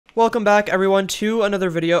Welcome back, everyone, to another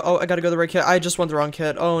video. Oh, I gotta go the right kit. I just went the wrong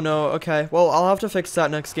kit. Oh, no. Okay. Well, I'll have to fix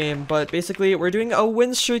that next game. But basically, we're doing a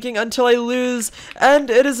win streaking until I lose. And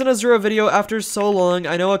it is an Azura video after so long.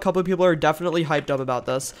 I know a couple of people are definitely hyped up about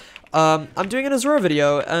this. I'm doing an Azura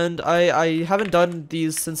video, and I haven't done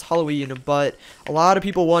these since Halloween. But a lot of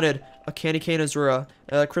people wanted a Candycane Azura,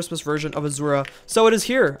 a Christmas version of Azura. So it is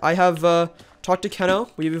here. I have, talked to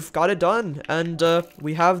Keno, we've got it done, and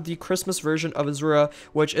we have the Christmas version of Azura,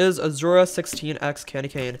 which is Azura 16x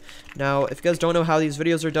Candycane. Now, if you guys don't know how these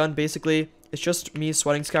videos are done, basically, it's just me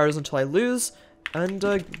sweating scatters until I lose, and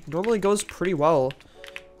normally goes pretty well.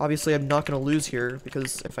 Obviously, I'm not going to lose here,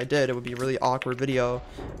 because if I did, it would be a really awkward video,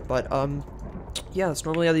 but, yeah, that's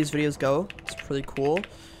normally how these videos go. It's pretty cool.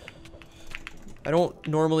 I don't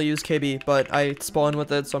normally use KB, but I spawn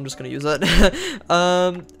with it, so I'm just gonna use it.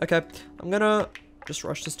 Okay. I'm gonna just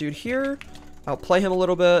rush this dude here. Outplay him a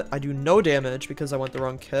little bit. I do no damage because I went the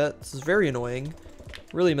wrong kit. This is very annoying.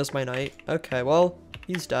 Really missed my knight. Okay, well,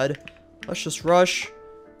 he's dead. Let's just rush.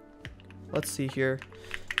 Let's see here.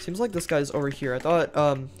 Seems like this guy's over here. I thought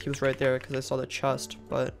he was right there because I saw the chest,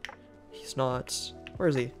 but he's not. Where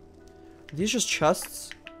is he? Are these just chests?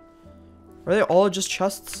 Are they all just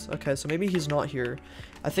chests? Okay, so maybe he's not here.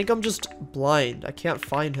 I think I'm just blind. I can't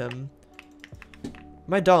find him.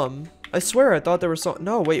 Am I dumb? I swear I thought there was some.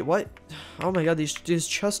 No, wait, what? Oh my god, these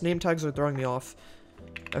chest name tags are throwing me off.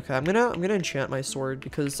 Okay, I'm gonna enchant my sword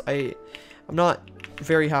because I'm not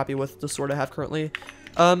very happy with the sword I have currently.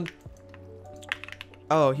 Oh,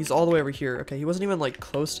 he's all the way over here. Okay, he wasn't even like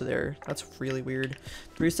close to there. That's really weird.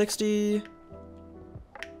 360.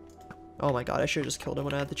 Oh my god, I should have just killed him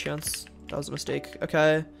when I had the chance. That was a mistake.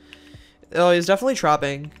 Okay. Oh, he's definitely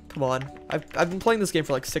trapping. Come on. I've been playing this game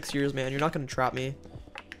for like 6 years, man. You're not gonna trap me.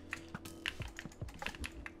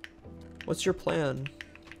 What's your plan?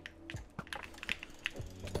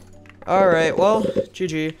 Alright, well,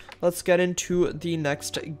 GG. Let's get into the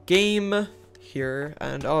next game here.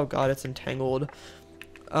 And, oh god, it's entangled.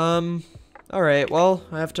 Alright, well,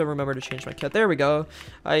 I have to remember to change my kit. There we go.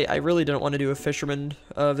 I really didn't want to do a fisherman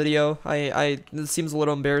video. This seems a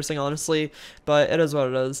little embarrassing, honestly, but it is what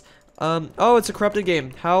it is. Oh, it's a corrupted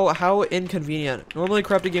game. How inconvenient. Normally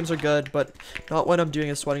corrupted games are good, but not when I'm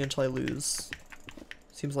doing a sweating until I lose.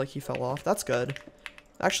 Seems like he fell off. That's good.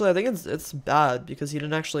 Actually, I think it's bad because he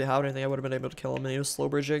didn't actually have anything. I would have been able to kill him and he was slow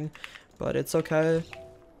bridging, but it's okay.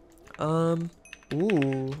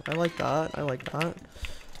 Ooh, I like that. I like that.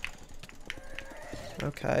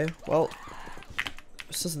 Okay, well,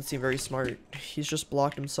 this doesn't seem very smart. He's just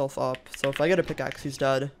blocked himself up. So if I get a pickaxe, he's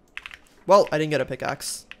dead. Well, I didn't get a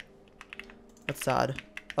pickaxe. That's sad.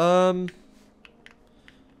 I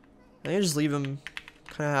think I just leave him.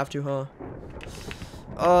 Kind of have to, huh?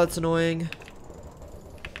 Oh, it's annoying.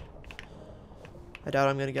 I doubt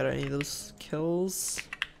I'm gonna get any of those kills.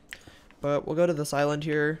 But we'll go to this island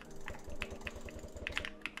here.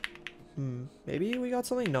 Maybe we got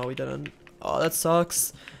something? No, we didn't. Oh, that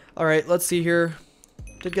sucks. Alright, let's see here.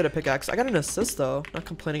 Did get a pickaxe. I got an assist, though. Not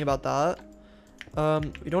complaining about that.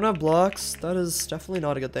 We don't have blocks. That is definitely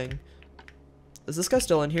not a good thing. Is this guy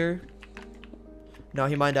still in here? No,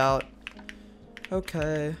 he mined out.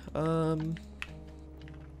 Okay. There's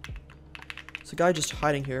a guy just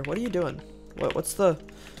hiding here. What are you doing? What's the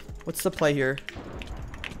play here?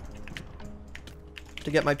 To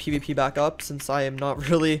get my PvP back up since I am not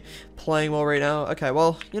really playing well right now. Okay,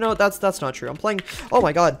 well, you know, that's not true. I'm playing. Oh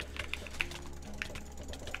my god.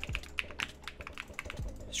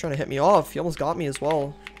 He's trying to hit me off. He almost got me as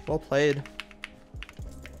well. Well played.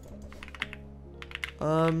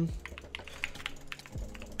 Oh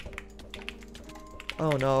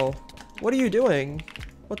no. What are you doing?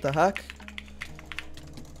 What the heck?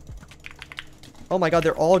 Oh my god,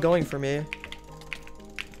 they're all going for me.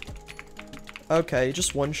 Okay, you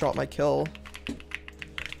just one-shot my kill.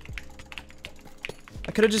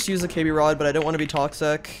 I could have just used the KB rod, but I don't want to be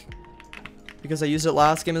toxic. Because I used it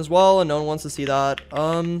last game as well, and no one wants to see that.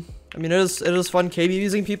 I mean, it is fun KB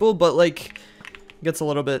using people, but, like, it gets a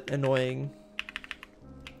little bit annoying.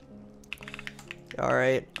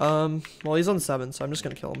 Alright, well, he's on 7, so I'm just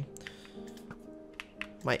gonna kill him.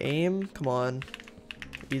 My aim? Come on.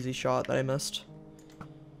 Easy shot that I missed.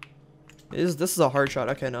 This is a hard shot.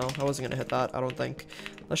 Okay, no, I wasn't gonna hit that, I don't think.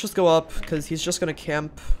 Let's just go up, because he's just gonna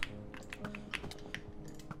camp.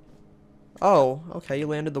 Oh, okay, you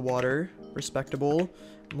landed the water. Respectable.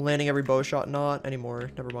 I'm landing every bow shot. Not anymore.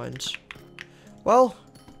 Never mind. Well,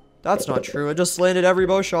 that's not true. I just landed every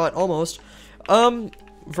bow shot, almost.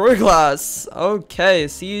 Verglass. Okay,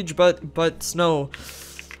 siege, but snow.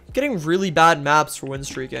 Getting really bad maps for win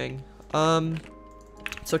streaking.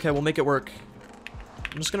 It's okay, we'll make it work.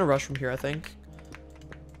 I'm just gonna rush from here, I think.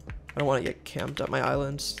 I don't want to get camped at my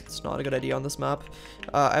island. It's not a good idea on this map.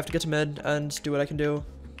 I have to get to mid and do what I can do.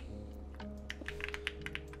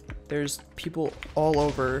 There's people all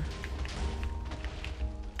over.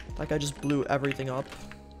 That guy just blew everything up.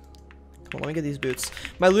 Come on, let me get these boots.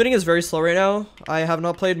 My looting is very slow right now. I have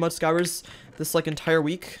not played much Skywars this like entire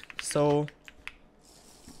week, so...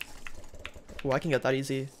 Oh, I can get that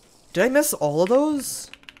easy. Did I miss all of those?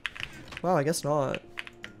 Wow, I guess not.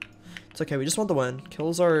 It's okay, we just want the win.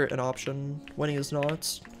 Kills are an option. Winning is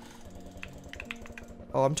not.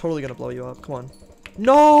 Oh, I'm totally gonna blow you up. Come on.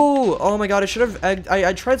 No! Oh my god, I should have egged.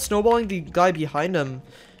 I tried snowballing the guy behind him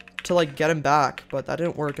to like get him back, but that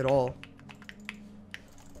didn't work at all.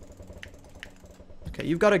 Okay,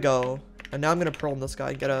 you've gotta go. And now I'm gonna pearl on this guy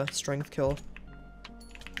and get a strength kill.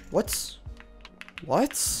 What?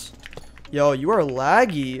 What? Yo, you are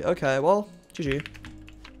laggy. Okay, well, GG.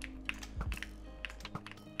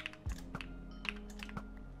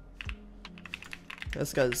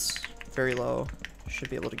 This guy's very low. Should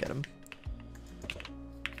be able to get him.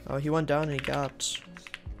 Oh, he went down and he gapped.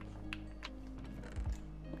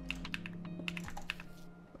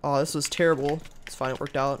 Oh, this was terrible. It's fine, it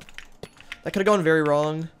worked out. That could have gone very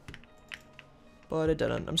wrong. But it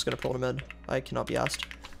didn't. I'm just gonna pull him in. I cannot be asked.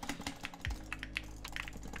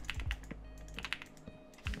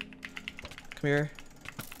 Come here.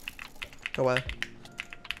 Go away.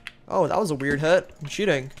 Oh, that was a weird hit. I'm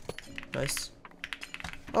cheating. Nice.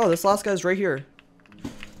 Oh, this last guy's right here.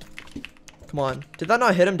 Come on. Did that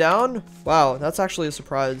not hit him down? Wow, that's actually a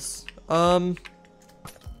surprise. Ow.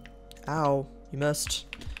 You missed.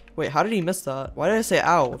 Wait, how did he miss that? Why did I say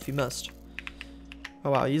ow if he missed?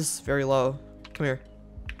 Oh wow, he's very low. Come here.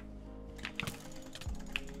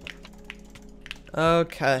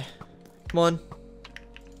 Okay. Come on.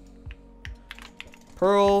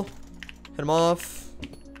 Pearl. Hit him off.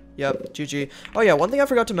 Yep, GG. Oh yeah, one thing I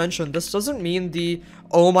forgot to mention. This doesn't mean the...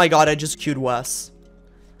 Oh my god, I just queued Wes.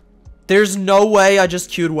 There's no way I just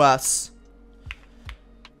queued Wes.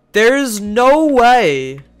 There's no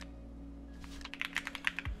way.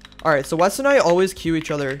 Alright, so Wes and I always queue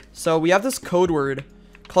each other. So we have this code word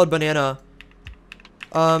called banana.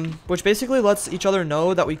 Which basically lets each other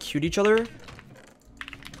know that we queued each other. I'm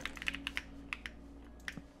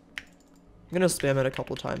gonna spam it a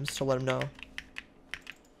couple times to let him know.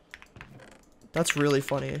 That's really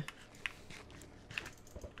funny.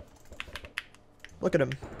 Look at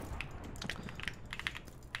him.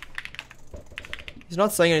 He's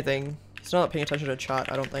not saying anything. He's not paying attention to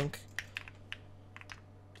chat, I don't think.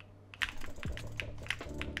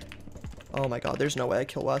 Oh my god, there's no way I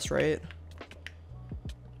kill Wes, right?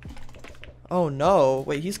 Oh no.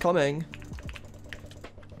 Wait, he's coming.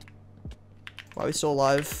 Wow, he's still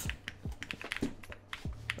alive.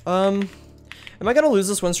 Am I gonna lose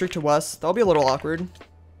this win streak to Wes? That'll be a little awkward.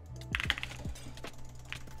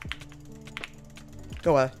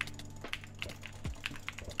 Go away.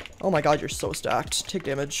 Oh my god, you're so stacked. Take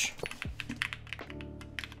damage.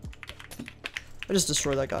 I just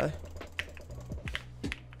destroyed that guy.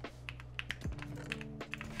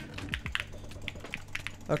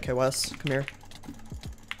 Okay, Wes, come here.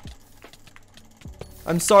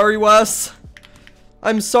 I'm sorry, Wes.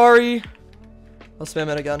 I'm sorry. I'll spam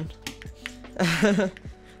it again.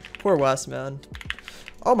 Poor Wes, man.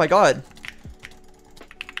 Oh my god.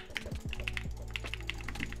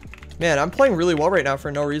 Man, I'm playing really well right now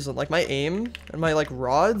for no reason. Like, my aim and my, like,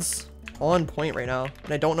 rods on point right now.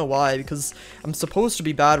 And I don't know why, because I'm supposed to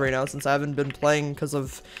be bad right now since I haven't been playing because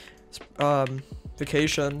of,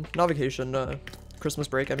 vacation. Not vacation, Christmas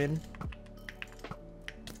break, I mean.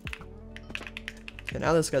 Okay,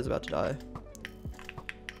 now this guy's about to die.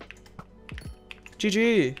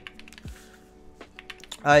 GG!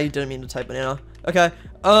 I didn't mean to type banana. Okay,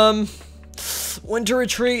 Winter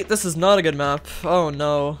Retreat. This is not a good map. Oh,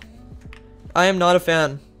 no. I am not a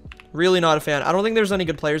fan. Really not a fan. I don't think there's any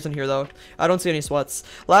good players in here, though. I don't see any sweats.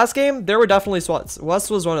 Last game, there were definitely sweats.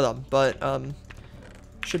 Wes was one of them, but,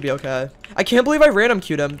 should be okay. I can't believe I random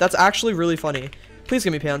queued him. That's actually really funny. Please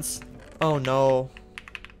give me pants. Oh, no.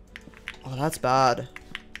 Oh, that's bad.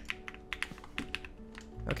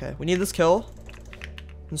 Okay, we need this kill.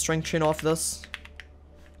 And strength chain off this.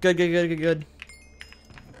 Good, good, good, good, good.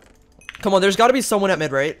 Come on, there's got to be someone at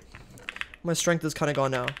mid, right? My strength is kind of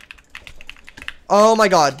gone now. Oh my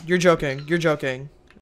god, you're joking. You're joking.